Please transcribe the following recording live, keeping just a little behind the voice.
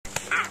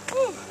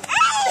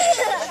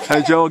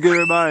Hey Joel, give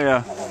everybody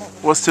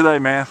what's today,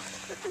 man?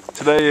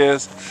 Today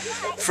is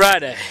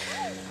Friday,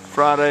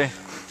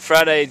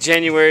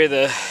 January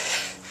the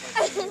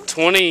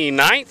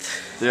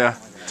 29th? Yeah,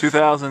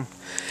 2000.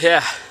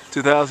 Yeah.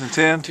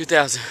 2010?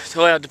 2000.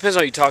 Well, it depends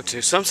on who you talk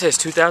to. Some say it's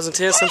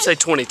 2010, some say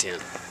 2010.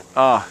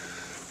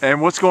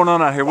 And what's going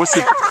on out here?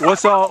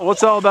 What's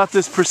all about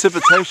this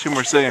precipitation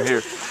we're seeing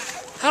here?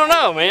 I don't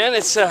know, man.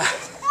 It's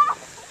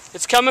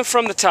coming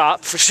from the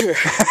top for sure.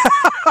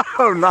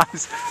 Oh,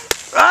 nice.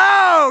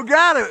 Oh,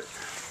 got it.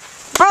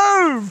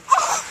 Boom.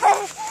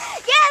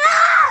 Get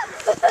up!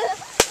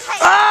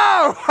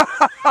 Oh!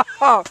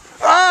 Oh!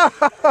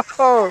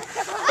 Oh!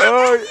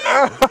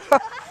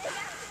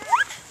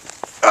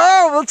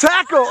 Oh, the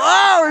tackle!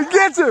 Oh, he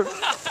gets him!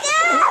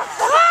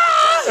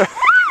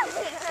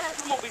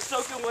 I'm gonna be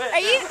soaking wet. Are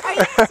you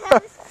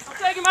I'm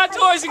taking my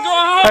toys and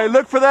going home. Hey,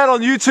 look for that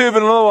on YouTube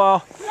in a little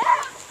while.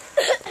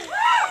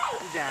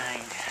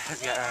 Dang.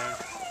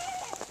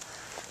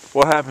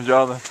 What happened,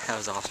 Jonathan? That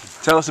was awesome.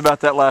 Tell us about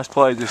that last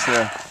play just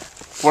there.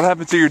 What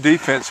happened to your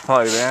defense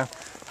play, man?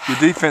 Your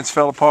defense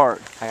fell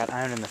apart. I got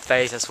owned in the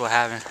face, that's what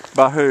happened.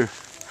 By who?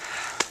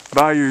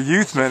 By your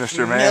youth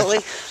minister, man.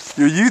 Millie.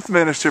 Your youth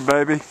minister,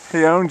 baby.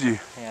 He owned you.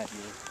 Yeah,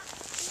 dude.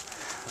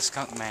 The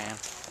skunk man.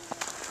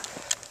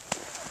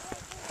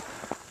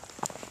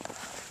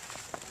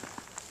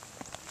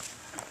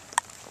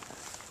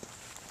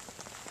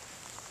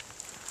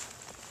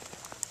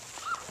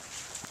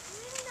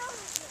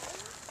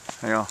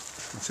 Hang on.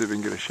 Let's see if we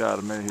can get a shot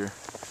of me here.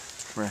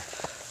 Come here.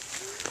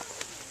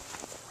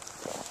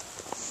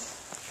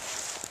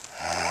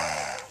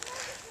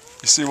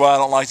 You see why I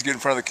don't like to get in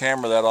front of the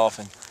camera that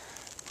often?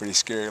 Pretty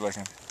scary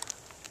looking.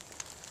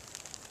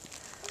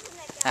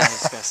 That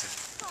was disgusting.